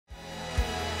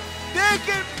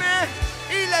déjenme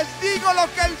y les digo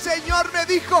lo que el Señor me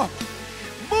dijo.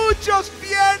 Muchos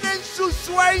tienen sus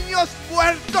sueños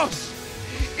muertos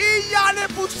y ya le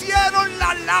pusieron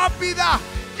la lápida,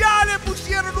 ya le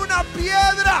pusieron una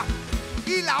piedra.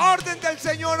 Y la orden del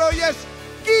Señor hoy es: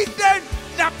 quiten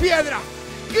la piedra,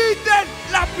 quiten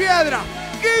la piedra,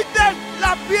 quiten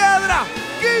la piedra,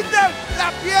 quiten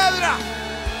la piedra.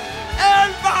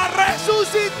 Él va a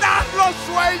resucitar los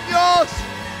sueños.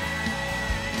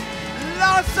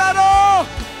 Lázaro,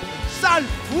 sal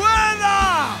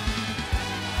fuera.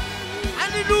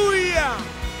 Aleluya.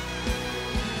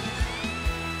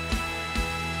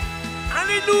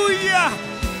 Aleluya.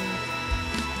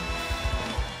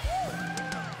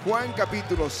 Juan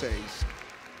capítulo 6.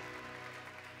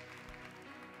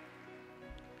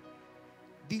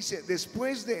 Dice: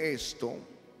 después de esto,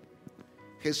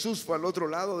 Jesús fue al otro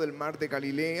lado del mar de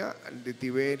Galilea, al de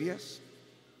Tiberias,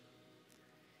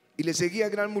 y le seguía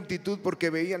gran multitud porque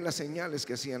veían las señales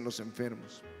que hacían los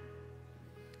enfermos.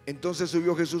 Entonces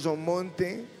subió Jesús a un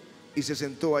monte y se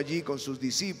sentó allí con sus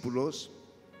discípulos,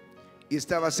 y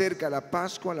estaba cerca la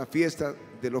Pascua, la fiesta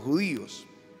de los judíos.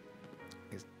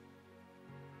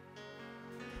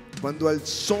 Cuando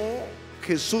alzó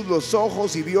Jesús los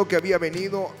ojos y vio que había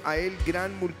venido a él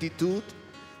gran multitud,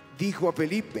 dijo a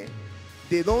Felipe: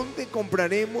 ¿de dónde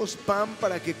compraremos pan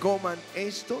para que coman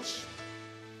estos?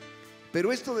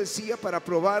 Pero esto decía para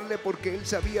probarle, porque él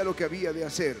sabía lo que había de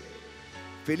hacer.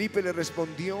 Felipe le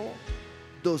respondió: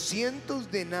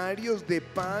 200 denarios de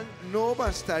pan no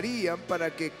bastarían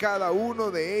para que cada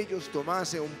uno de ellos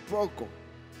tomase un poco.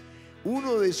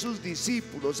 Uno de sus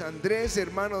discípulos, Andrés,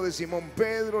 hermano de Simón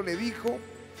Pedro, le dijo: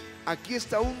 aquí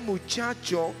está un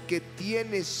muchacho que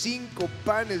tiene 5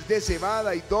 panes de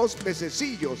cebada y 2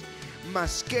 pececillos,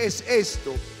 mas ¿qué es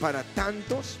esto para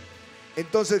tantos?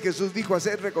 Entonces Jesús dijo: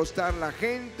 hacer recostar la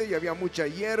gente, y había mucha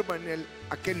hierba en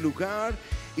aquel lugar,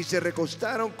 y se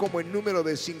recostaron como en número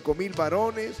de 5,000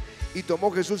 varones. Y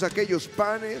tomó Jesús aquellos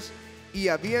panes, y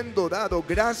habiendo dado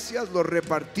gracias, los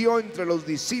repartió entre los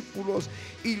discípulos,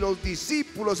 y los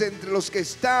discípulos entre los que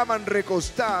estaban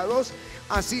recostados,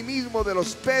 asimismo de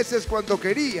los peces cuanto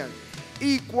querían.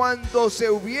 Y cuando se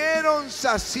hubieron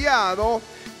saciado,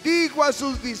 dijo a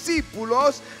sus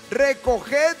discípulos: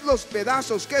 recoged los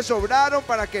pedazos que sobraron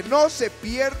para que no se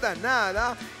pierda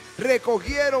nada.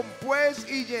 Recogieron pues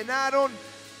y llenaron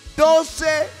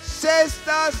 12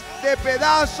 cestas de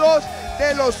pedazos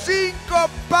de los 5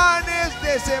 panes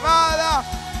de cebada.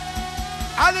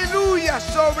 Aleluya,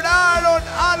 sobraron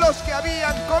a los que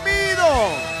habían comido.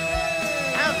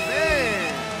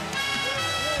 Amén.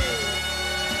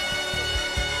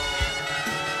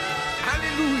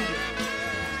 Aleluya.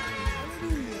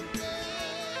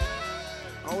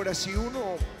 Ahora, si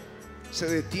uno se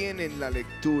detiene en la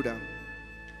lectura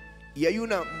y hay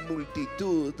una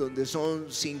multitud donde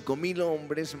son 5,000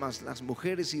 hombres más las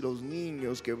mujeres y los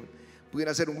niños, que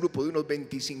pudieran ser un grupo de unos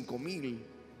 25,000,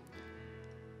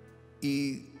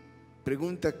 y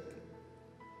pregunta,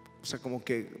 o sea, como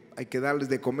que hay que darles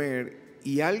de comer,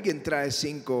 y alguien trae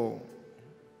 5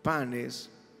 panes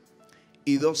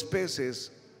y 2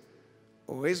 peces,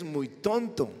 o es muy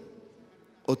tonto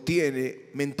o tiene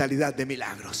mentalidad de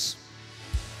milagros.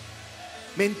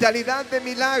 Mentalidad de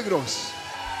milagros.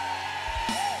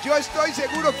 Yo estoy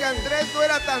seguro que Andrés no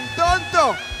era tan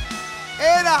tonto.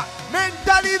 Era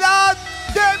mentalidad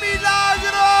de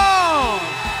milagro.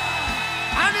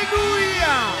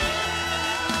 Aleluya.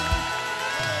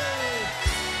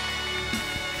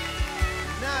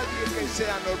 Nadie que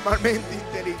sea normalmente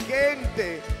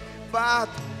inteligente va a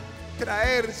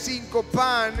traer 5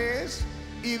 panes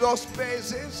y 2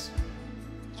 peces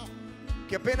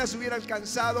que apenas hubiera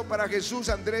alcanzado para Jesús,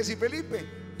 Andrés y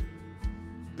Felipe.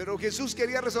 Pero Jesús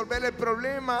quería resolver el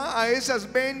problema a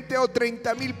esas 20 o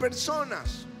 30,000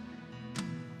 personas.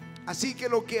 Así que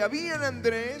lo que había en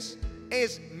Andrés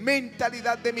es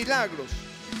mentalidad de milagros.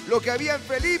 Lo que había en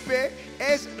Felipe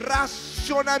es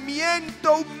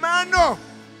racionamiento humano,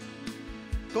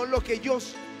 con lo que yo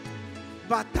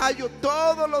batallo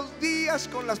todos los días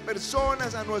con las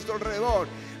personas a nuestro alrededor.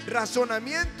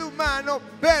 Razonamiento humano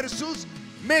versus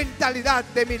mentalidad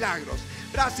de milagros.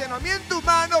 Racionamiento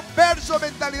humano versus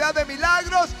mentalidad de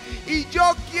milagros. Y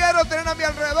yo quiero tener a mi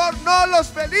alrededor no los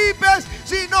Felipes,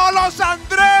 sino los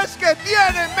Andrés que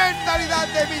tienen mentalidad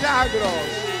de milagros.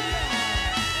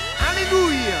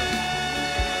 Aleluya.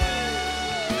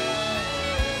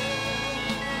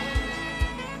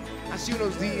 Hace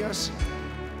unos días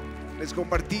les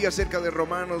compartí acerca de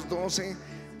Romanos 12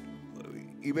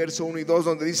 y verso 1 y 2,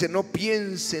 donde dice: no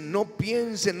piensen, no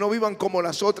vivan como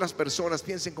las otras personas,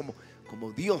 piensen como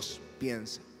Dios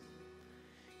piensa.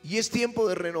 Y es tiempo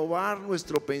de renovar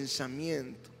nuestro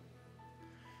pensamiento.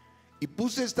 Y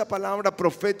puse esta palabra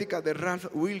profética de Ralph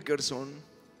Wilkerson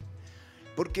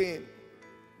porque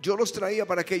yo los traía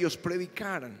para que ellos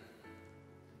predicaran.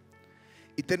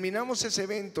 Y terminamos ese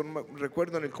evento,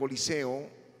 recuerdo, en el Coliseo,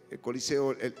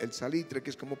 el Salitre,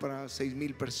 que es como para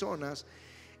 6,000 personas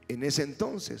en ese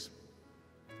entonces.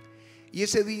 Y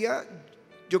ese día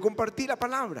yo compartí la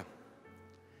palabra.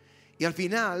 Y al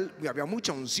final, había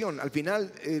mucha unción. Al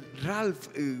final Ralph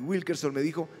Wilkerson me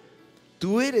dijo: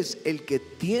 tú eres el que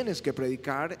tienes que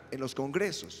predicar en los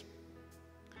congresos.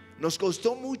 Nos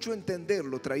costó mucho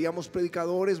entenderlo. Traíamos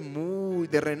predicadores muy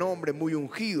de renombre, muy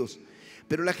ungidos,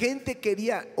 pero la gente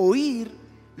quería oír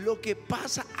lo que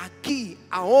pasa aquí,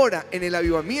 ahora, en el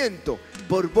avivamiento,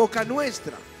 por boca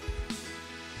nuestra.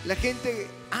 La gente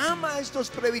ama a estos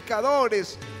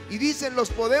predicadores y dicen: los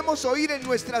podemos oír en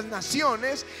nuestras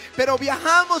naciones, pero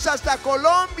viajamos hasta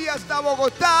Colombia, hasta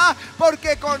Bogotá,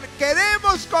 porque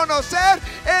queremos conocer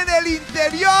en el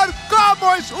interior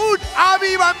cómo es un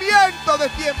avivamiento de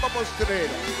tiempo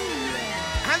postrero.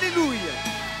 Aleluya.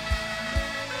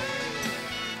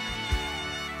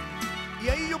 Y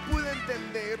ahí yo pude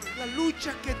entender la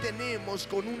lucha que tenemos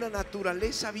con una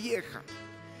naturaleza vieja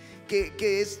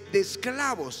que es de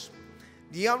esclavos.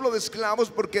 Y hablo de esclavos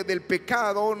porque del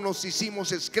pecado nos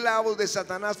hicimos esclavos, de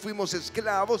Satanás fuimos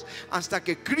esclavos, hasta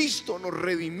que Cristo nos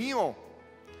redimió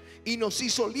y nos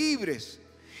hizo libres.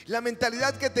 La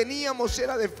mentalidad que teníamos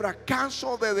era de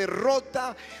fracaso, de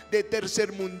derrota, de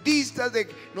tercermundistas, de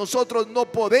nosotros no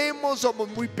podemos, somos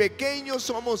muy pequeños,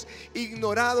 somos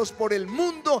ignorados por el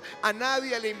mundo, a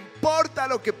nadie le importa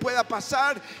lo que pueda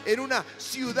pasar en una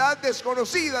ciudad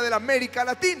desconocida de la América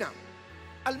Latina.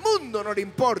 Al mundo no le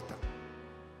importa.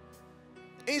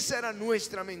 Esa era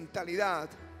nuestra mentalidad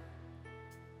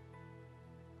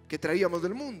que traíamos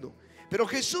del mundo. Pero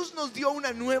Jesús nos dio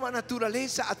una nueva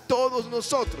naturaleza a todos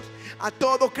nosotros, a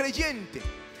todo creyente,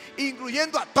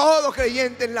 incluyendo a todo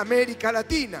creyente en la América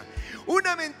Latina.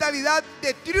 Una mentalidad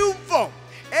de triunfo.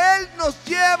 Él nos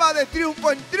lleva de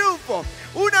triunfo en triunfo.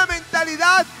 Una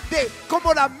mentalidad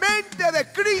como la mente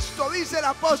de Cristo, dice el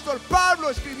apóstol Pablo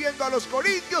escribiendo a los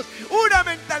Corintios. Una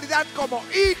mentalidad como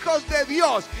hijos de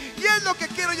Dios. Y es lo que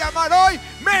quiero llamar hoy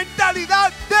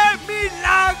mentalidad de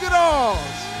milagros.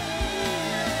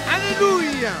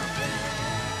 Aleluya.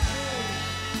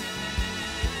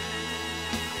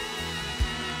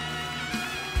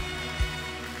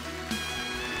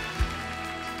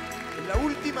 En la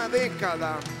última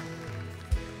década,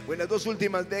 o en las 2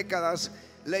 últimas décadas,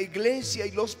 la iglesia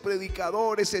y los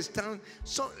predicadores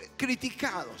son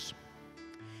criticados.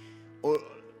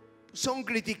 Son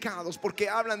criticados porque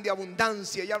hablan de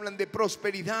abundancia y hablan de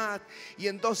prosperidad, y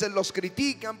entonces los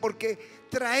critican porque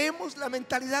traemos la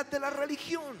mentalidad de la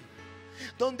religión,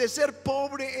 donde ser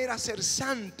pobre era ser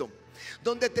santo,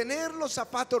 donde tener los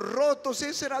zapatos rotos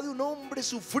ese era de un hombre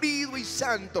sufrido y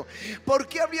santo. ¿Por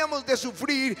qué habríamos de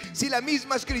sufrir si la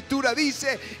misma escritura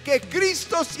dice que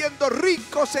Cristo, siendo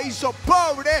rico, se hizo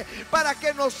pobre para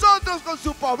que nosotros con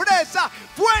su pobreza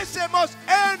fuésemos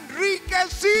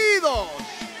enriquecidos?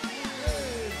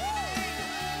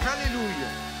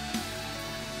 Aleluya.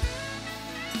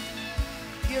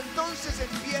 Y entonces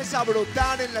empieza a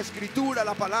brotar en la escritura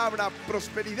la palabra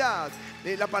prosperidad,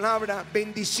 la palabra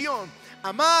bendición.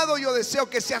 Amado, yo deseo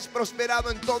que seas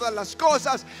prosperado en todas las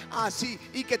cosas, así,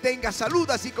 y que tengas salud,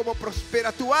 así como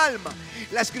prospera tu alma.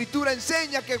 La escritura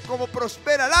enseña que como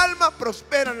prospera el alma,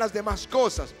 prosperan las demás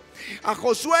cosas. A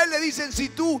Josué le dicen: si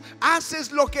tú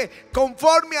haces lo que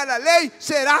conforme a la ley,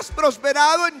 serás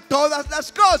prosperado en todas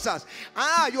las cosas.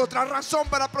 Y otra razón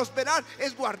para prosperar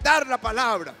es guardar la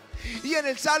palabra. Y en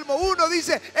el Salmo 1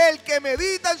 dice: el que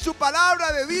medita en su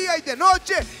palabra de día y de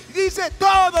noche, dice,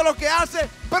 todo lo que hace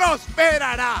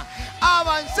prosperará.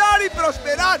 Avanzar y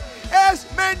prosperar es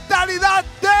mentalidad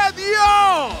de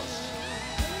Dios.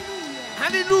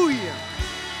 Aleluya.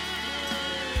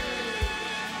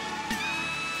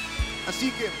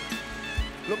 Así que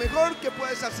lo mejor que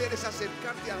puedes hacer es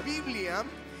acercarte a la Biblia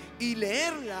y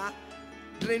leerla,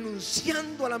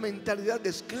 renunciando a la mentalidad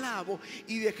de esclavo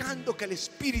y dejando que el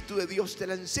Espíritu de Dios te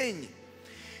la enseñe.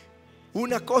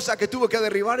 Una cosa que tuve que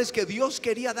derribar es que Dios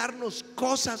quería darnos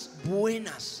cosas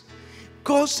buenas.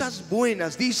 Cosas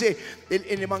buenas, dice en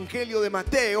el Evangelio de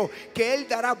Mateo, que Él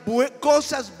dará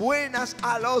cosas buenas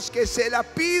a los que se la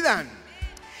pidan.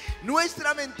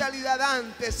 Nuestra mentalidad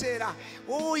antes era: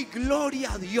 ¡uy,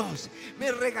 gloria a Dios!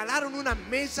 Me regalaron una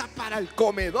mesa para el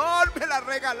comedor, me la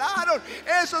regalaron,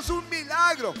 eso es un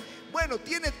milagro. bueno,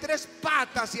 tiene 3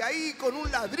 patas y ahí con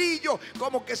un ladrillo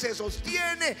como que se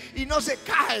sostiene y no se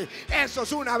cae. Eso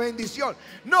es una bendición.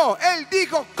 No, Él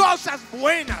dijo cosas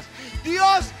buenas.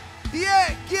 Dios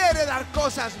quiere dar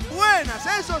cosas buenas.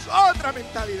 Eso es otra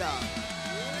mentalidad.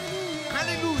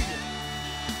 Aleluya.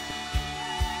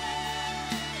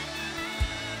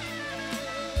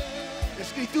 La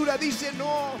Escritura dice: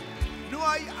 no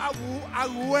hay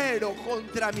agüero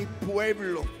contra mi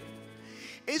pueblo.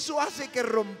 Eso hace que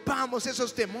rompamos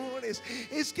esos temores.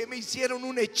 Es que me hicieron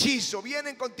un hechizo.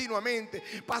 Vienen continuamente: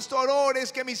 pastor,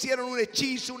 ores que me hicieron un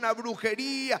hechizo, una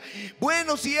brujería.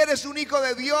 Bueno, si eres un hijo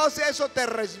de Dios, eso te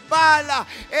resbala,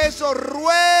 eso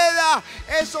rueda,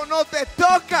 eso no te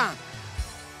toca.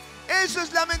 Eso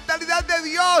es la mentalidad de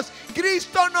Dios.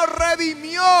 Cristo nos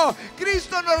redimió.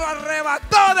 Cristo nos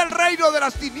arrebató del reino de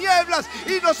las tinieblas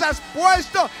y nos has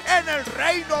puesto en el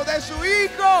reino de su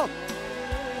Hijo.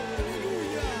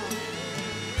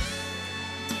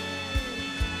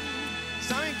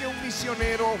 ¿Saben que un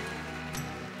misionero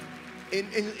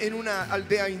en una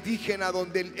aldea indígena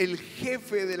donde el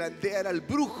jefe de la aldea era el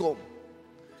brujo,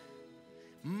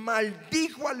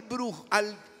 maldijo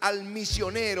al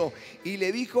misionero y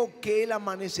le dijo que él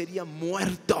amanecería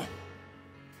muerto?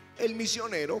 El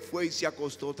misionero fue y se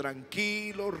acostó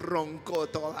tranquilo, roncó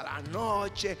toda la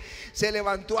noche, se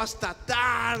levantó hasta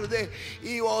tarde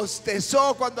y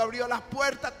bostezó cuando abrió la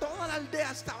puerta. Toda la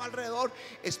aldea estaba alrededor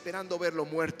esperando verlo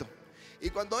muerto. Y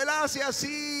cuando él hace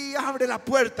así, abre la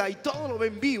puerta y todos lo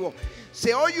ven vivo,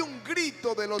 se oye un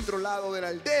grito del otro lado de la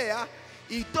aldea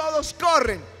y todos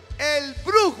corren. El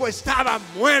brujo estaba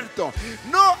muerto.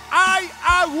 No hay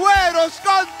agüeros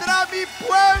contra mi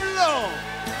pueblo.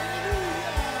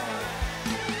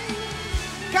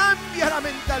 Cambia la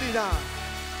mentalidad.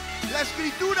 La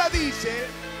Escritura dice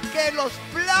que los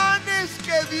planes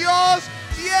que Dios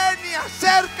tiene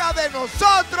acerca de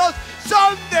nosotros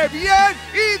son de bien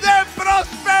y de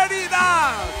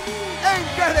prosperidad. En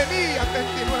Jeremías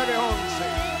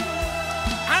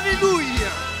 29:11.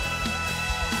 Aleluya.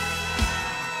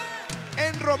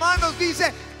 En Romanos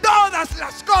dice: todas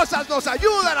las cosas nos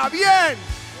ayudan a bien,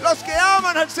 los que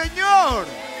aman al Señor.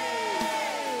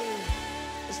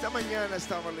 Esta mañana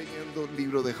estaba leyendo el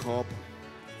libro de Job,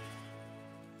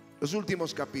 los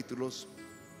últimos capítulos,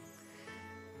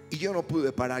 y yo no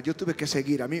pude parar. Yo tuve que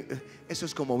seguir. A mí eso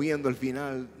es como viendo el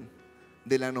final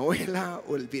de la novela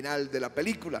o el final de la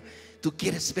película. Tú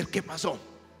quieres ver qué pasó,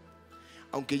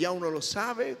 aunque ya uno lo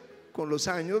sabe con los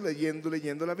años,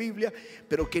 leyendo la Biblia,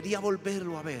 pero quería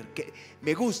volverlo a ver. Que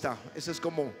me gusta. Eso es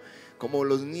como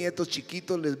los nietos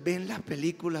chiquitos, les ven las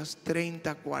películas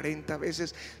 30, 40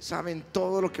 veces, saben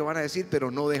todo lo que van a decir,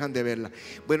 pero no dejan de verla.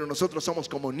 Bueno, nosotros somos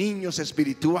como niños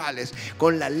espirituales,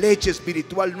 con la leche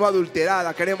espiritual no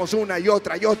adulterada. Queremos una y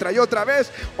otra y otra y otra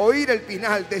vez oír el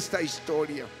final de esta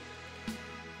historia.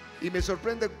 Y me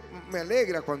sorprende, me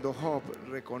alegra cuando Job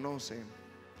reconoce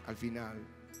al final,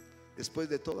 después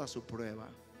de toda su prueba,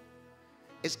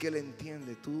 es que él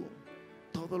entiende: tú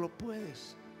todo lo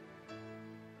puedes,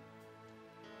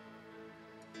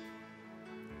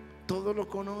 todo lo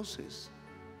conoces.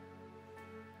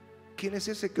 ¿Quién es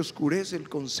ese que oscurece el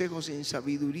consejo sin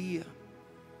sabiduría?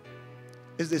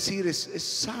 Es decir, es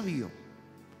sabio.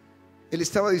 Él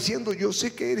estaba diciendo: yo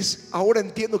sé que eres, ahora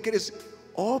entiendo que eres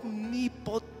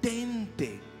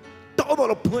omnipotente, todo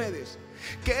lo puedes,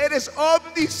 que eres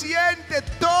omnisciente,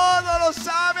 todo lo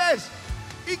sabes,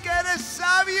 y que eres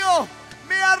sabio.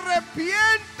 Me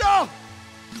arrepiento.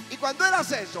 Y cuando él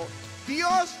hace eso,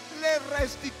 Dios le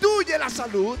restituye la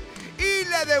salud y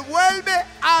le devuelve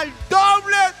al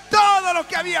doble todo lo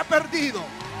que había perdido.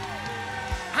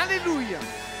 Aleluya.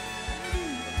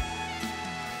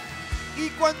 Y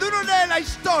cuando uno lee la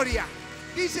historia,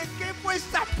 dice: ¿qué fue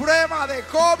esta prueba de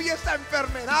Job y esta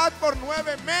enfermedad por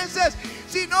 9 meses?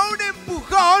 Sino un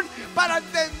empujón para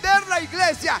entender la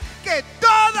iglesia que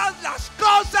todas las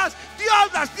cosas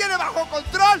Dios las tiene bajo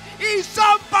control y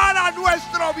son para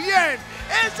nuestro bien.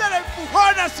 Es el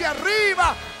empujón hacia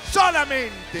arriba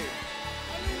solamente.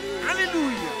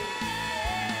 Aleluya.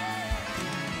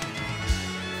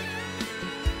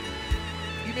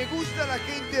 Y me gusta la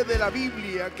gente de la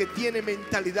Biblia que tiene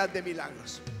mentalidad de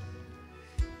milagros.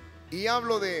 Y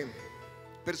hablo de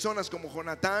personas como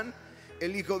Jonatán,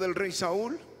 el hijo del rey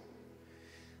Saúl.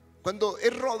 Cuando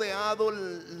es rodeado,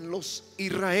 los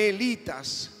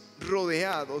israelitas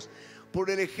rodeados por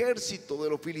el ejército de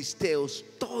los filisteos,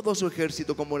 todo su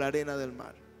ejército como la arena del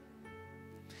mar.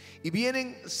 Y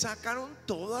vienen, sacaron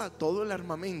todo el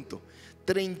armamento,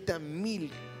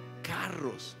 30,000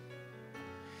 carros.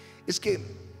 Es que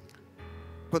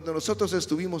cuando nosotros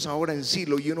estuvimos ahora en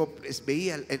Silo y uno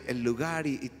veía el lugar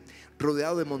y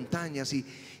rodeado de montañas,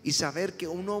 y saber que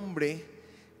un hombre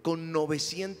con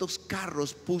 900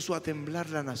 carros puso a temblar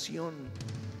la nación.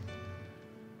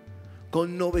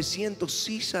 Con 900,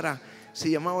 Císara se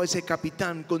llamaba ese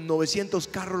capitán. Con 900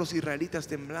 carros los israelitas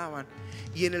temblaban.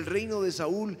 Y en el reino de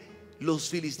Saúl los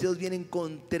filisteos vienen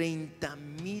con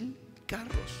 30,000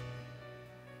 carros,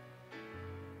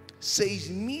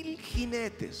 6,000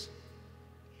 jinetes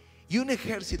y un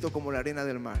ejército como la arena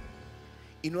del mar.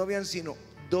 Y no habían sino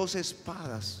 2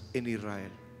 espadas en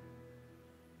Israel,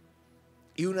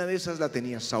 y una de esas la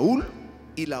tenía Saúl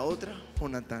y la otra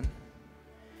Jonatán.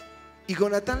 Y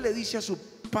Jonatán le dice a su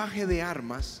paje de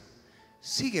armas: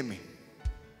 sígueme,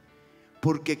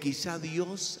 porque quizá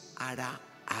Dios hará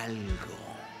algo.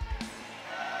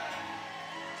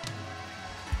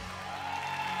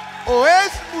 O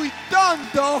es muy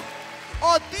tonto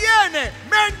o tiene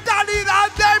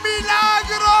mentalidad de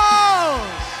milagros.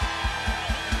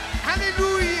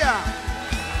 Aleluya.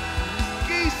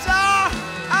 Quizá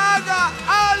haga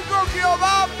algo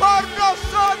Jehová por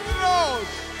nosotros.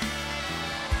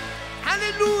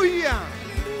 Aleluya.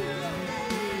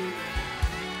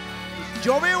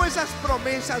 Yo veo esas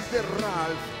promesas de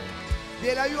Ralph,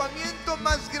 del avivamiento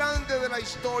más grande de la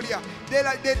historia, de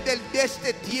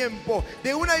este tiempo,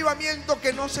 de un avivamiento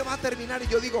que no se va a terminar. Y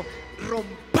yo digo,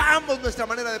 rompamos nuestra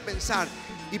manera de pensar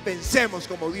y pensemos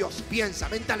como Dios piensa.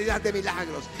 Mentalidad de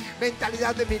milagros,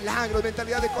 mentalidad de milagros,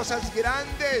 mentalidad de cosas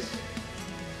grandes.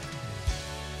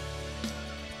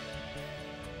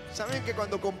 ¿Saben que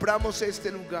cuando compramos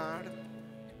este lugar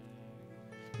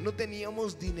no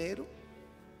teníamos dinero?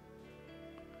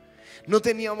 No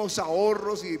teníamos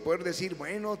ahorros y poder decir,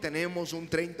 bueno, tenemos un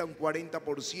 30, un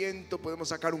 40%, podemos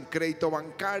sacar un crédito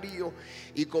bancario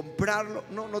y comprarlo.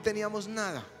 No teníamos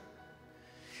nada.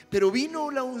 Pero vino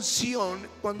la unción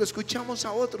cuando escuchamos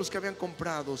a otros que habían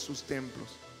comprado sus templos.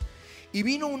 Y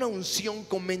vino una unción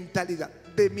con mentalidad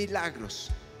de milagros.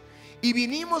 Y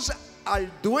vinimos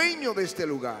al dueño de este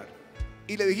lugar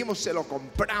y le dijimos, se lo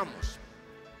compramos.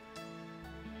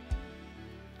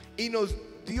 Y nos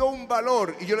dio un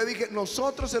valor, y yo le dije,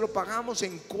 nosotros se lo pagamos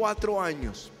en 4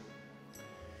 años,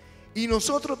 y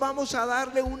nosotros vamos a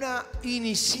darle una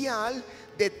inicial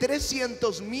de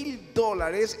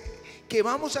 $300,000 que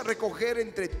vamos a recoger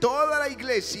entre toda la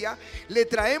iglesia. Le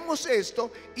traemos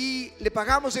esto y le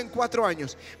pagamos en 4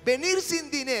 años. Venir sin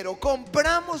dinero,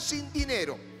 compramos sin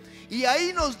dinero, y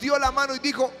ahí nos dio la mano y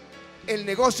dijo, el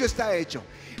negocio está hecho.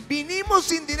 Vinimos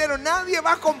sin dinero, nadie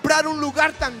va a comprar un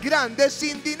lugar tan grande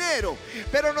sin dinero,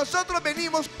 pero nosotros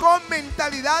venimos con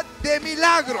mentalidad de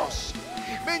milagros.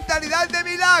 Mentalidad de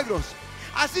milagros.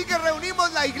 Así que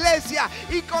reunimos la iglesia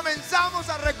y comenzamos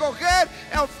a recoger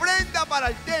ofrenda para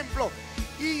el templo.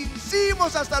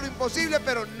 Hicimos hasta lo imposible,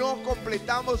 pero no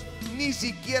completamos ni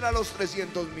siquiera los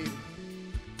 300,000.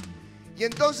 Y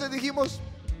entonces dijimos,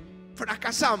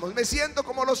 fracasamos. Me siento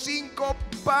como los 5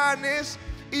 panes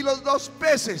y los 2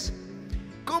 peces.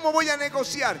 ¿Cómo voy a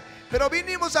negociar? Pero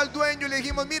vinimos al dueño y le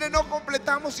dijimos, mire, no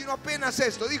completamos sino apenas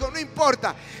esto. Dijo, no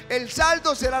importa, el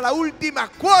saldo será la última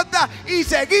cuota, y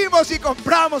seguimos y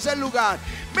compramos el lugar.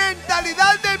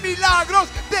 Mentalidad de milagros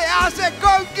te hace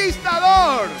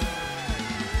conquistador.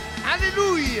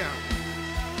 Aleluya.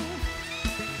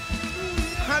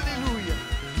 Aleluya.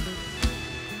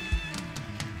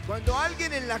 Cuando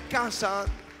alguien en la casa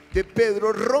de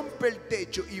Pedro rompe el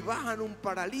techo y bajan un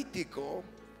paralítico,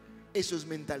 eso es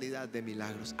mentalidad de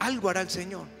milagros. Algo hará el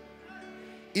Señor.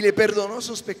 Y le perdonó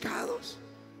sus pecados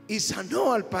y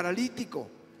sanó al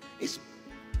paralítico. Es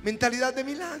mentalidad de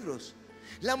milagros.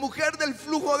 La mujer del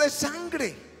flujo de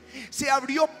sangre, se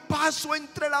abrió paso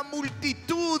entre la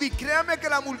multitud, y créame que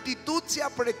la multitud se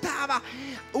apretaba.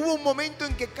 Hubo un momento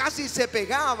en que casi se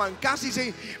pegaban,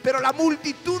 pero la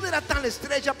multitud era tan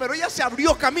estrecha, pero ella se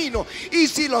abrió camino. Y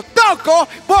si lo toco,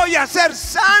 voy a ser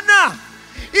sana.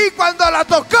 Y cuando la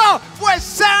tocó, fue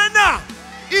sana.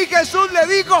 Y Jesús le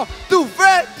dijo, tu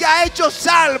fe te ha hecho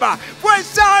salva. Fue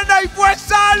sana y fue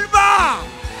salva.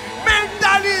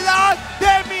 Mentalidad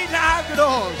de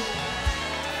milagros.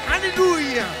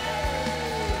 Aleluya.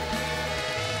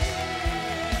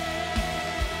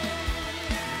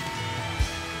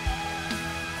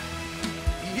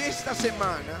 Y esta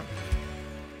semana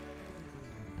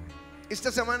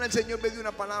el Señor me dio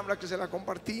una palabra que se la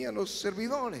compartí a los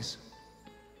servidores.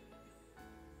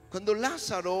 Cuando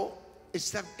Lázaro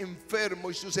está enfermo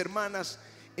y sus hermanas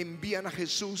envían a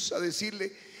Jesús a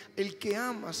decirle, el que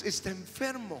amas está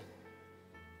enfermo.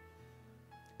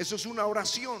 Eso es una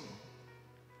oración.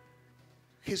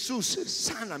 Jesús,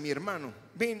 sana a mi hermano,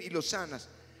 ven y lo sanas.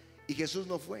 Y Jesús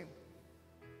no fue.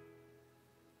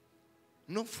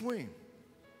 No fue.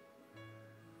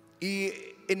 Y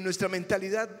en nuestra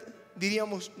mentalidad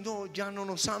diríamos: no, ya no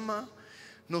nos ama,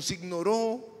 nos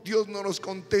ignoró, Dios no nos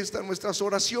contesta nuestras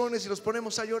oraciones, y nos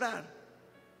ponemos a llorar.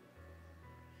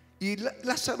 Y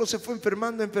Lázaro se fue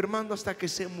enfermando, enfermando, hasta que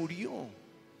se murió.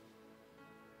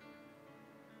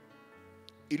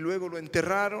 Y luego lo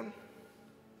enterraron.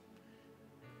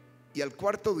 Y al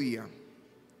cuarto día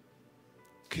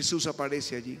Jesús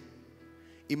aparece allí.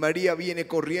 Y María viene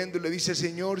corriendo y le dice: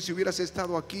 Señor, si hubieras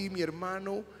estado aquí, mi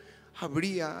hermano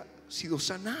habría sido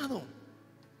sanado,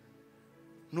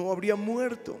 no habría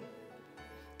muerto.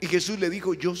 Y Jesús le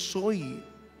dijo: yo soy.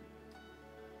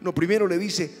 No, primero le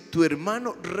dice: tu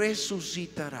hermano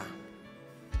resucitará.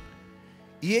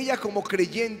 Y ella, como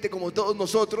creyente, como todos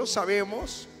nosotros,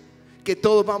 sabemos que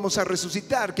todos vamos a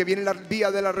resucitar, que viene el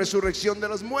día de la resurrección de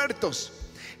los muertos,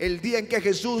 el día en que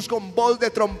Jesús con voz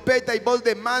de trompeta y voz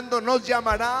de mando nos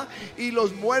llamará, y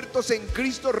los muertos en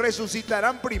Cristo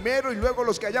resucitarán primero, y luego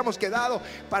los que hayamos quedado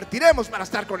partiremos para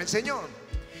estar con el Señor.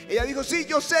 Ella dijo: sí,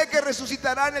 yo sé que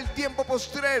resucitará en el tiempo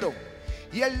postrero.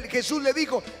 Y Jesús le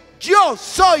dijo: yo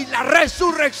soy la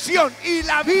resurrección y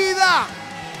la vida.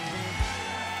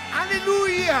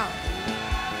 Aleluya.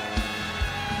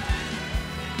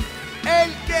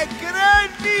 El que cree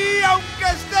en mí, aunque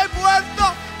esté muerto,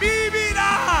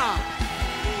 vivirá.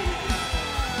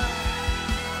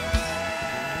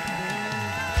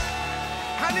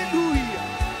 Aleluya.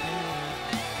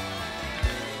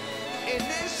 En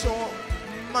eso,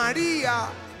 María,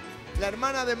 la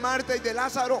hermana de Marta y de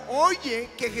Lázaro, oye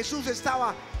que Jesús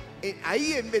estaba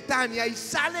ahí en Betania, y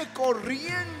sale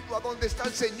corriendo a donde está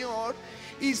el Señor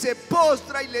y se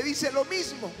postra y le dice lo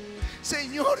mismo: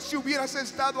 Señor, si hubieras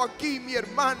estado aquí, mi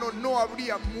hermano no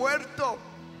habría muerto.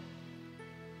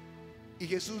 Y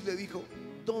Jesús le dijo: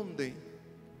 ¿dónde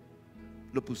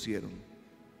lo pusieron?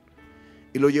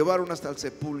 Y lo llevaron hasta el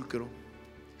sepulcro.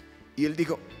 Y él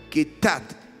dijo: quitad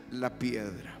la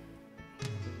piedra.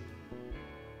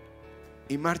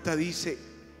 Y Marta dice: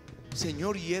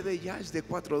 Señor, hiede ya, es de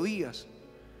 4 días.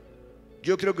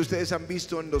 Yo creo que ustedes han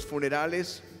visto en los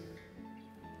funerales,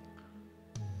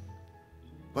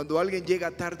 cuando alguien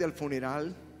llega tarde al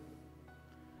funeral,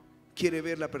 quiere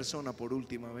ver la persona por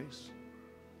última vez.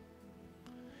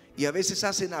 Y a veces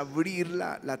hacen abrir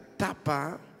la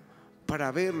tapa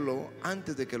para verlo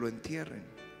antes de que lo entierren.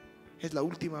 Es la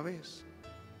última vez.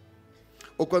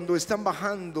 O cuando están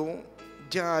bajando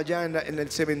ya en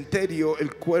el cementerio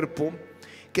el cuerpo,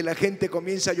 que la gente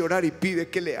comienza a llorar y pide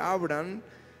que le abran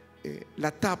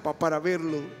la tapa para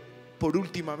verlo por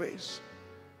última vez.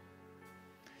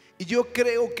 Y yo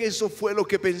creo que eso fue lo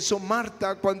que pensó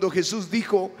Marta cuando Jesús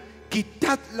dijo: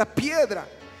 quitad la piedra.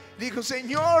 Dijo: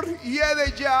 Señor,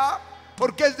 hiede ya,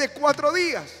 porque es de 4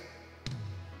 días.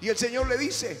 Y el Señor le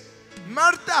dice: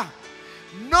 Marta,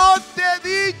 ¿no te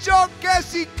he dicho que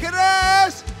si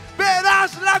crees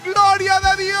verás la gloria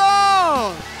de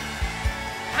Dios?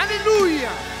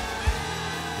 Aleluya.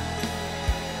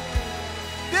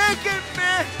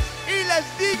 Déjenme y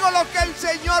les digo lo que el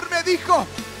Señor me dijo.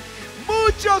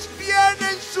 Muchos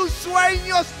vienen sus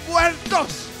sueños muertos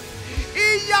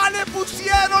y ya le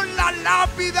pusieron la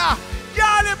lápida,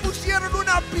 ya le pusieron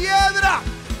una piedra.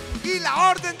 Y la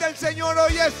orden del Señor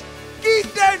hoy es: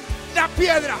 quiten la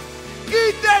piedra,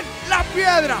 quiten la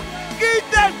piedra,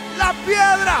 quiten la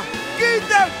piedra,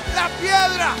 quiten la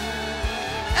piedra.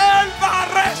 Él va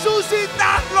a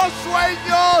resucitar los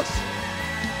sueños.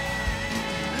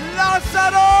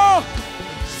 Lázaro,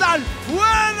 sal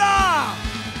fuera.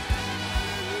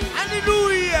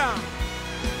 Aleluya.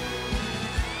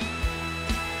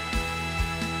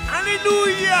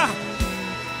 Aleluya.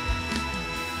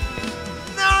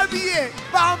 Nadie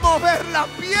va a mover la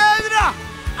piedra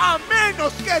a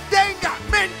menos que tenga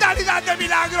mentalidad de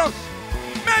milagros.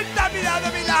 Mentalidad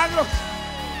de milagros.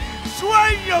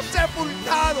 Sueños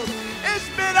sepultados,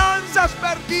 esperanzas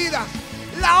perdidas.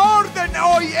 La orden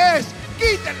hoy es: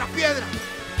 quiten la piedra,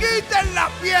 quiten la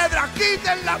piedra,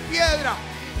 quiten la piedra.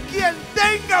 Quien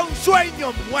tenga un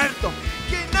sueño muerto,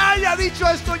 quien haya dicho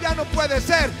esto ya no puede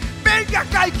ser, venga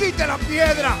acá y quite la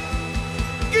piedra.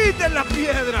 Quiten la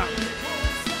piedra.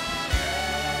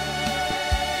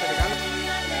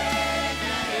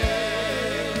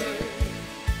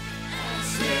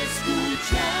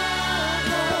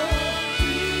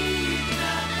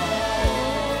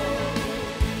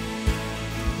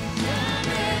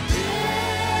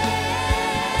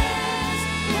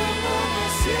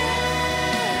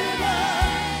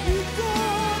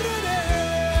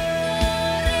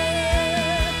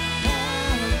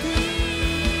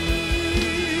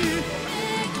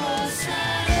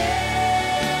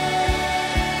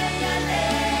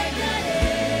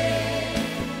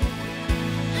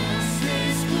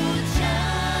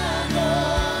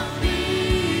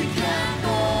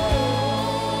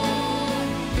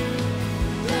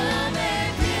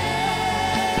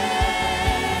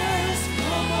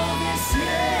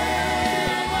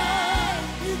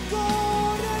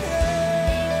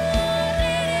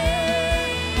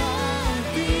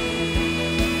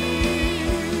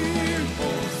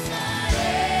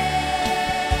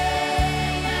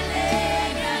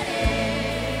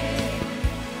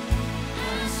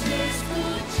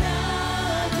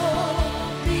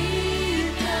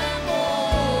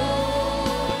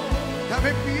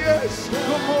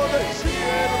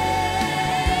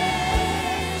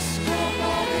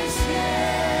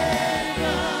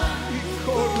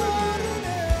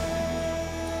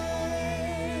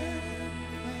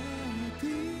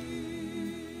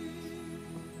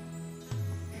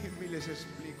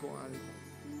 algo.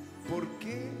 ¿Por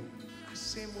qué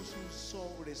hacemos un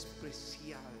sobre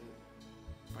especial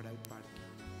para el parque?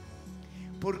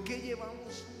 ¿Por qué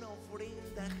llevamos una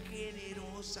ofrenda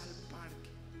generosa al parque?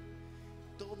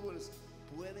 Todos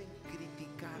pueden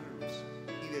criticarlos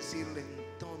y decirles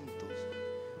tontos,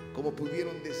 como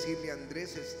pudieron decirle a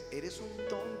Andrés: eres un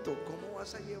tonto, ¿cómo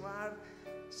vas a llevar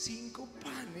 5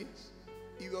 panes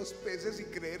y 2 peces y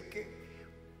creer que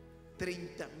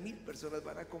 30,000 personas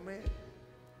van a comer?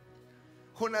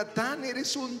 Jonatán,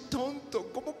 eres un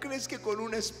tonto, ¿cómo crees que con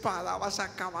una espada vas a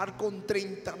acabar con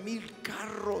 30,000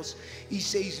 carros y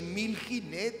 6,000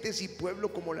 jinetes y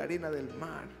pueblo como la arena del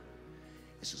mar?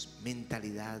 Eso es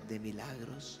mentalidad de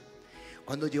milagros.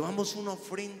 Cuando llevamos una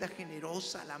ofrenda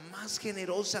generosa, la más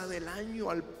generosa del año,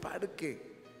 al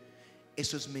parque,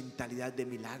 eso es mentalidad de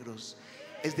milagros.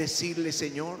 Es decirle: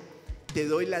 Señor, te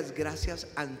doy las gracias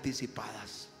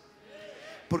anticipadas.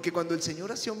 Porque cuando el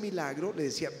Señor hacía un milagro, le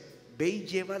decía: ve y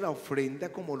lleva la ofrenda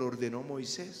como lo ordenó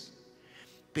Moisés.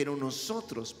 Pero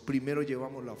nosotros primero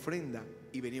llevamos la ofrenda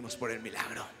y venimos por el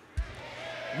milagro.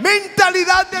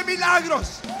 Mentalidad de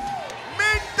milagros.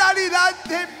 Mentalidad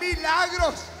de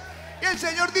milagros. Y el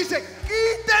Señor dice: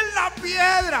 quiten la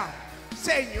piedra.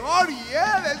 Señor,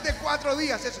 desde 4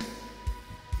 días. Eso.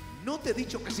 ¿No te he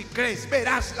dicho que si crees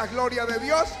verás la gloria de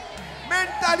Dios?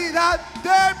 Mentalidad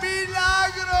de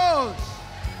milagros.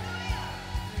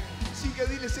 Sigue,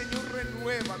 dile: Señor,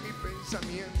 renueva mi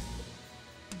pensamiento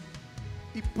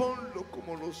y ponlo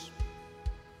como los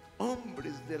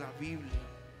hombres de la Biblia.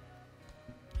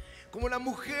 Como la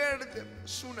mujer de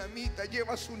Sunamita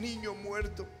lleva a su niño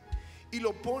muerto y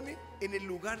lo pone en el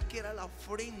lugar que era la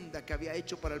ofrenda que había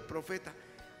hecho para el profeta.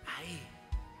 Ahí.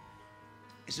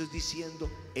 Eso es diciendo: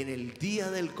 en el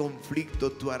día del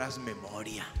conflicto tú harás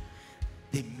memoria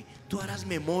de mí. Tú harás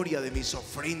memoria de mis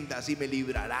ofrendas y me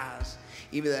librarás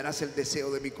y me darás el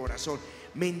deseo de mi corazón.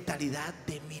 Mentalidad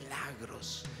de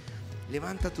milagros.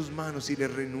 Levanta tus manos y le: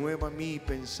 renueva mi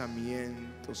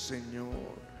pensamiento,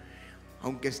 Señor.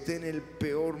 Aunque esté en el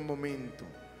peor momento,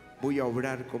 voy a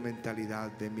obrar con mentalidad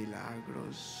de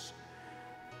milagros.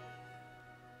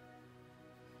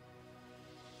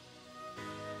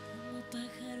 Como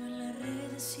pájaro en la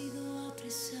red he sido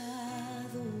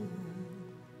apresado.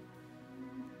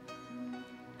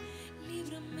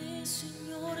 Líbrame,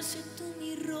 Señor, sé tú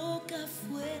mi roca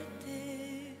fuerte.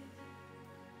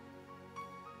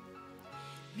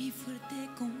 Mi fuerte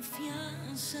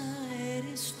confianza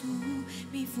eres tú,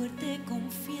 mi fuerte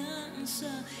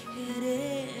confianza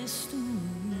eres tú.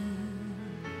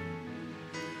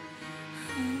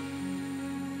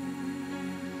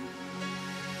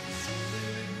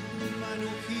 Sobre un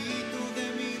manojito de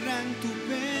mirra en tu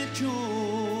pecho,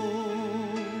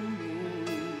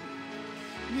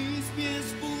 mis pies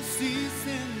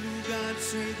pusiste en lugar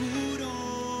seguro.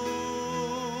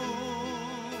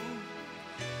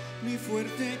 Mi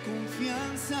fuerte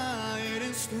confianza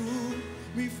eres tú,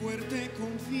 mi fuerte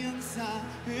confianza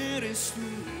eres tú.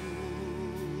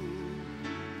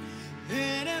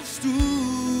 Eres tú,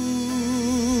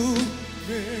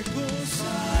 me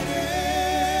gozaré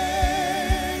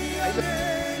y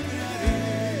alegraré.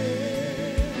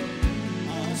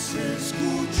 Has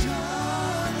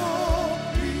escuchado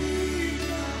mi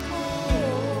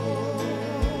clamor,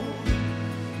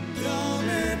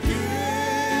 dame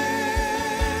pies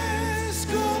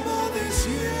como de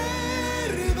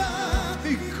sierva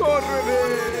Y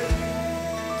córrele.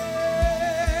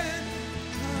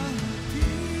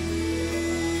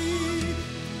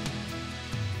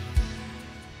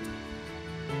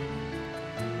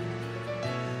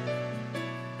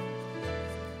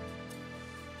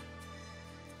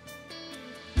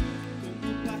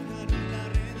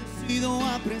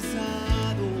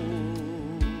 Apresado,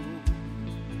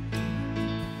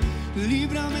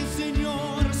 líbrame,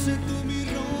 Señor, sé tú mi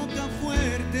roca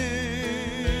fuerte,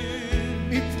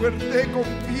 Mi fuerte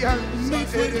confianza. mi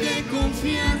fuerte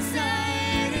confianza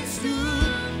eres tú,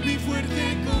 mi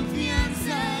fuerte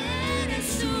confianza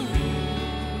eres tú.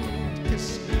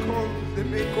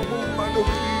 Escóndeme como un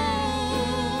manojito.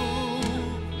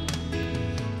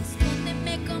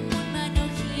 Escóndeme como un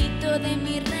manojito de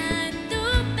mirra en tu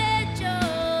pecho.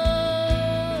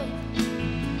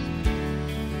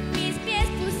 Mis pies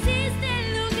pusiste en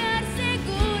lugar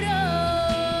seguro.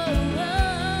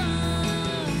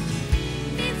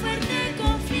 Mi fuerte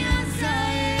confianza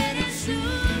eres tú.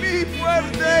 Mi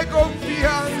fuerte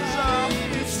confianza.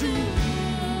 Eres tú.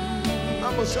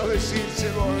 Vamos a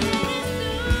decírselo a él.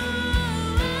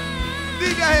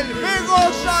 Diga él: me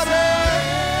gozaré,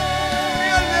 me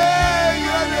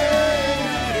alegraré.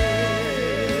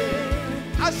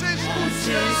 Has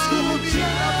escuchado mi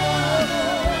clamor.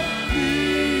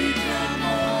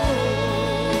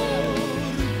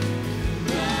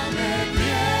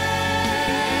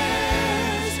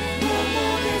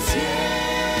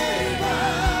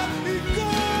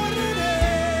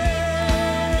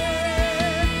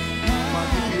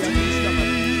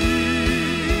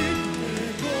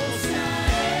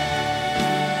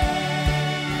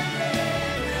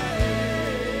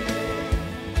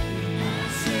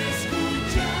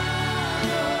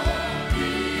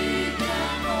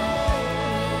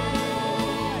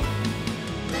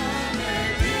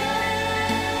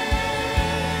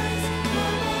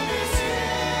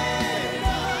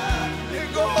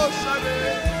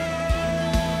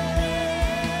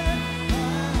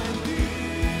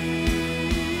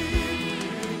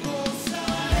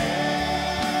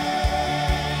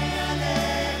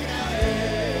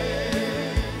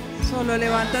 Solo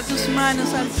levanta tus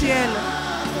manos al cielo.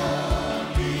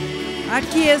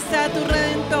 Aquí está tu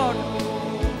Redentor.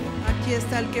 Aquí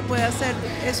está el que puede hacer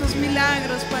esos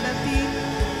milagros para ti.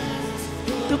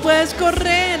 Tú puedes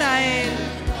correr a Él,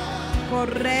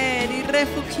 correr y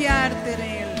refugiarte en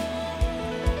Él,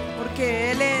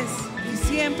 porque Él es y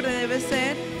siempre debe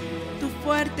ser tu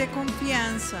fuerte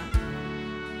confianza.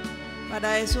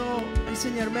 Para eso el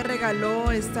Señor me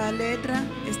regaló esta letra,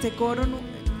 este coro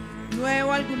nuevo.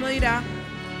 Alguno dirá,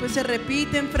 pues se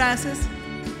repiten frases,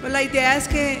 pues la idea es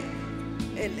que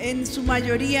en su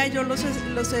mayoría yo los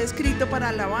he escrito para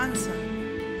alabanza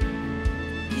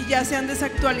y ya se han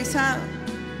desactualizado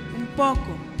un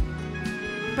poco,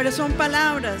 pero son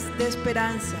palabras de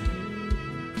esperanza,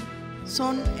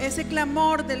 son ese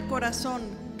clamor del corazón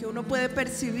que uno puede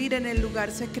percibir en el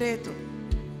lugar secreto.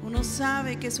 Uno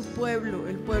sabe que su pueblo,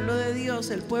 el pueblo de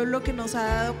Dios, el pueblo que nos ha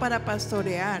dado para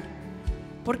pastorear,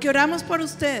 porque oramos por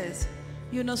ustedes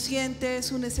y uno siente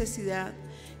su necesidad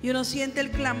y uno siente el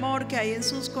clamor que hay en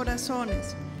sus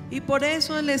corazones, y por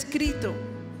eso el escrito,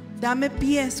 dame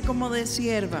pies como de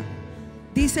sierva.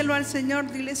 Díselo al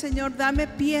Señor, dile: Señor, dame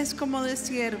pies como de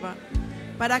sierva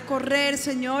para correr,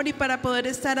 Señor, y para poder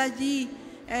estar allí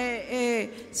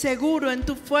seguro en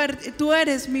tu fuerte. Tú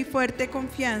eres mi fuerte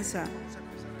confianza.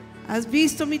 Has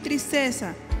visto mi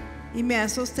tristeza y me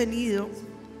has sostenido.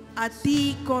 A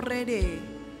ti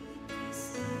correré.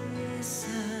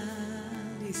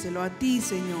 Díselo a ti,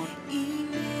 Señor. Y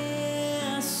me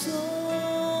has sostenido.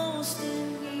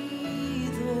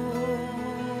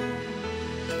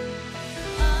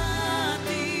 A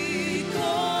ti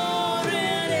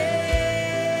correré.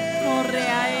 Corre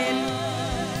a Él,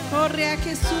 corre a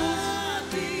Jesús.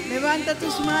 Levanta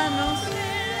tus manos,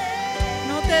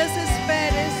 no te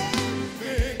desesperes.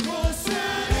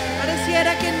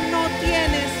 Pareciera que no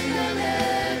tienes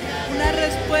una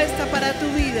respuesta para tu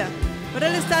vida, pero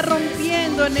Él está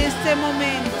rompiendo en este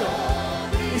momento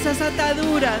esas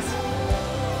ataduras.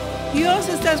 Dios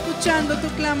está escuchando tu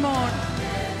clamor.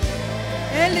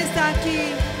 Él está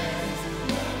aquí.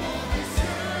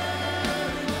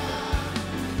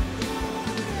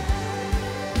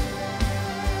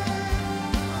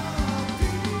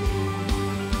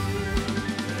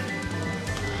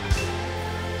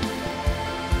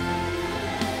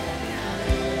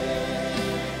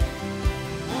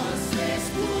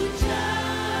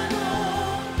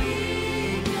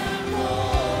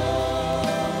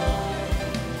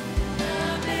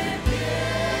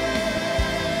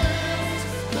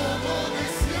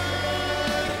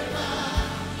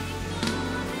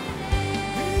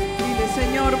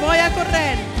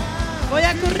 Voy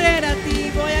a correr a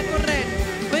ti, voy a correr,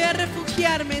 voy a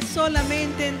refugiarme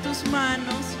solamente en tus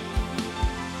manos.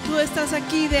 Tú estás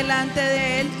aquí delante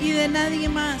de Él y de nadie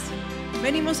más.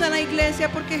 Venimos a la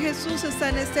iglesia porque Jesús está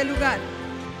en este lugar.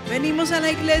 Venimos a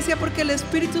la iglesia porque el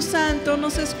Espíritu Santo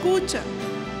nos escucha.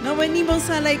 No venimos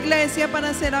a la iglesia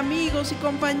para ser amigos y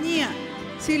compañía.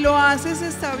 Si lo haces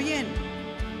está bien,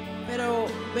 pero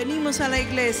venimos a la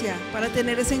iglesia para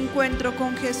tener ese encuentro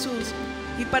con Jesús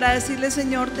y para decirle: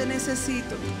 Señor, te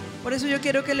necesito. Por eso yo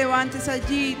quiero que levantes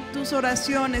allí tus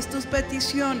oraciones, tus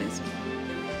peticiones,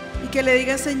 y que le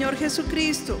digas: Señor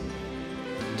Jesucristo,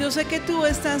 yo sé que tú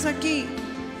estás aquí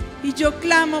y yo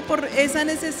clamo por esa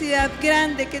necesidad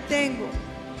grande que tengo.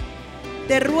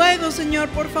 Te ruego, Señor,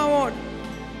 por favor,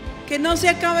 que no se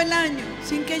acabe el año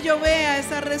sin que yo vea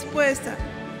esa respuesta.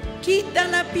 Quita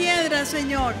la piedra,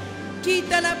 Señor,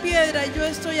 quita la piedra. Yo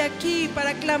estoy aquí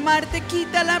para clamarte: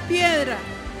 quita la piedra.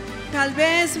 Tal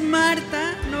vez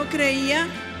Marta no creía,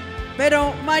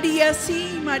 pero María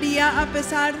sí. María, a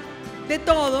pesar de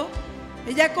todo,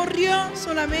 ella corrió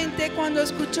solamente cuando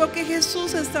escuchó que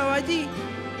Jesús estaba allí.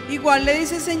 Igual le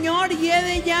dice: Señor,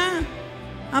 hiede ya.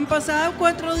 Han pasado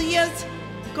 4 días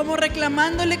como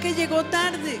reclamándole que llegó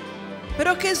tarde,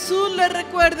 pero Jesús le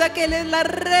recuerda que Él es la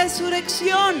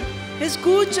resurrección.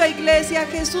 Escucha, iglesia,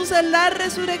 Jesús es la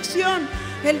resurrección.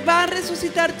 Él va a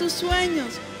resucitar tus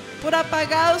sueños, por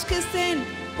apagados que estén,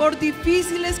 por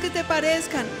difíciles que te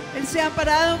parezcan. Él se ha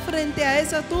parado frente a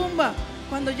esa tumba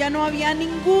cuando ya no había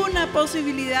ninguna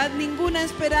posibilidad, ninguna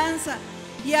esperanza,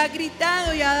 y ha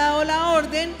gritado y ha dado la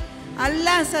orden a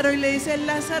Lázaro y le dice: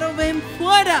 Lázaro, ven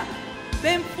fuera,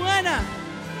 ven fuera.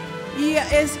 Y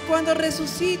es cuando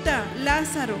resucita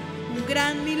Lázaro, un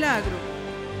gran milagro,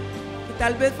 que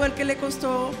tal vez fue el que le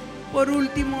costó por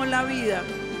último la vida.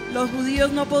 Los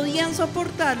judíos no podían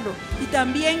soportarlo y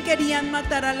también querían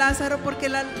matar a Lázaro porque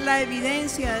la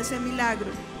evidencia de ese milagro.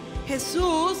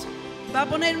 Jesús va a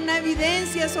poner una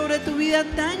evidencia sobre tu vida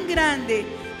tan grande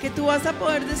que tú vas a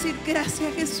poder decir: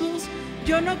 gracias, Jesús,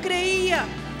 yo no creía.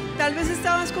 Tal vez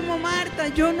estabas como Marta,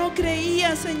 yo no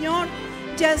creía, Señor,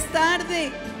 ya es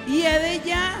tarde y he de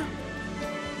ya.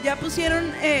 Ya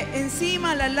pusieron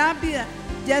encima la lápida,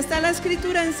 ya está la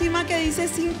escritura encima que dice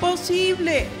es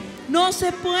imposible, no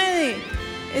se puede,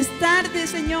 es tarde,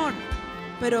 Señor.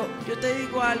 Pero yo te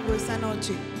digo algo esta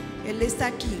noche, Él está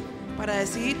aquí para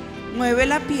decir, mueve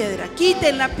la piedra,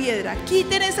 quiten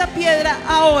esa piedra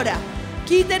ahora,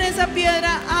 quiten esa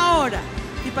piedra ahora.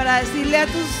 Y para decirle a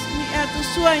tus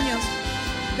sueños,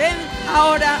 ven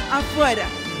ahora afuera,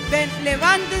 ven,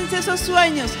 levántense esos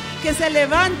sueños, que se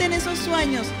levanten esos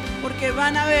sueños, porque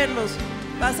van a verlos,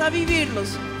 vas a vivirlos,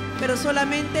 pero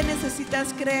solamente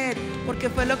necesitas creer, porque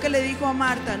fue lo que le dijo a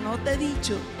Marta, no te he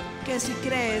dicho que si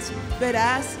crees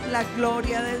verás la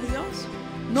gloria de Dios.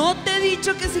 No te he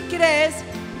dicho que si crees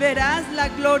verás la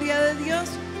gloria de Dios.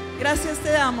 Gracias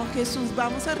te damos, Jesús.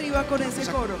 Vamos arriba con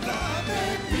ese coro.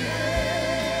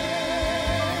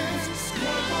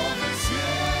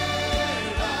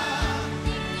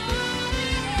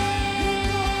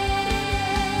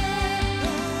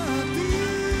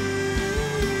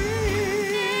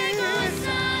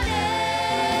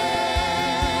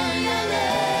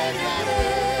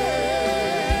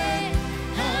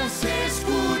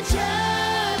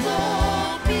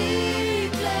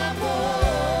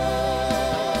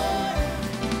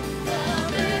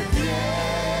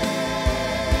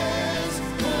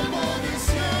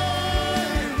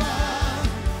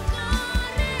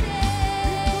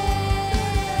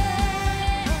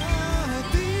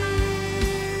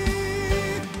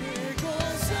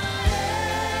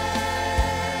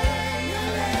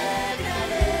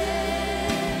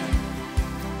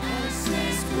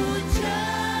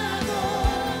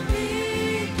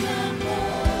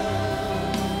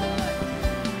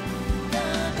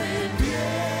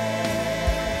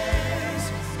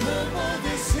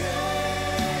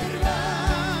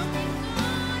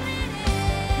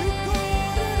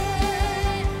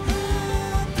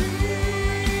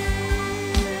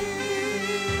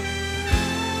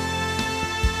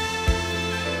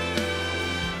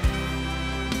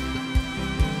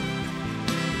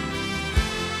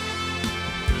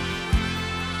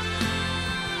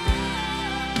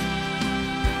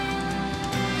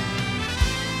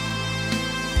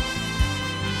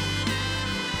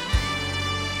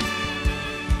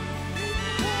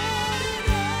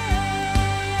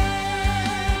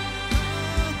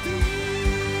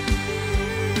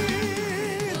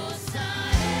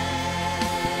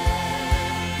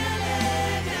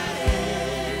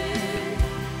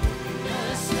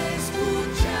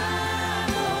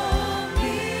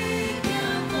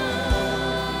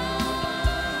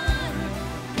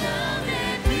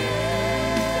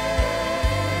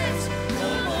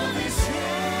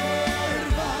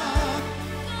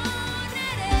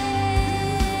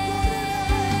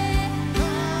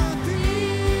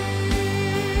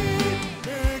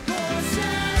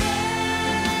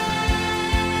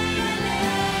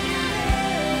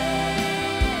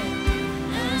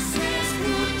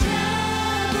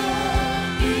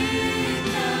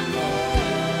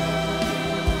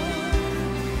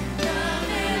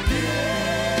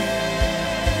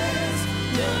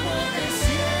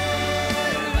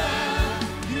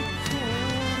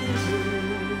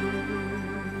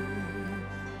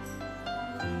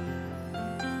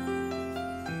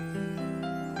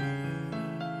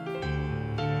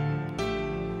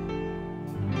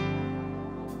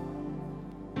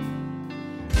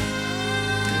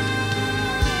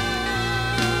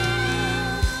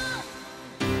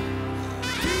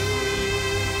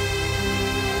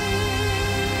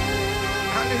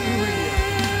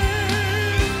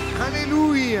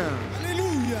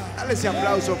 Dale ese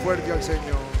aplauso fuerte al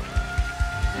Señor.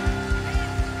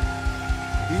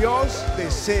 Dios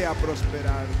desea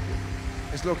prosperarte.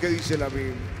 Es lo que dice la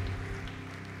Biblia.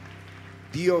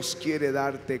 Dios quiere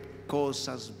darte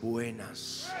cosas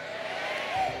buenas.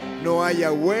 No hay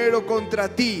agüero contra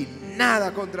ti,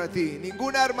 nada contra ti.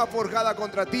 Ninguna arma forjada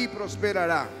contra ti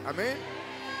prosperará. Amén.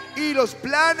 Y los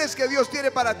planes que Dios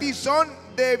tiene para ti son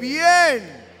de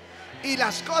bien. Y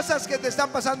las cosas que te están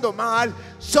pasando mal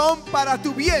son para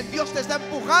tu bien. Dios te está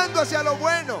empujando hacia lo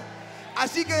bueno.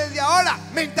 Así que desde ahora,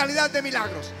 mentalidad de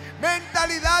milagros.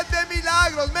 Mentalidad de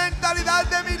milagros. Mentalidad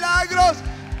de milagros.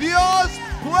 Dios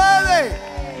puede.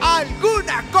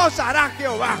 Alguna cosa hará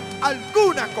Jehová.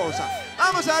 Alguna cosa.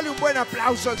 Vamos a darle un buen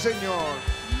aplauso al Señor.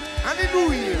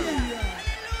 Aleluya.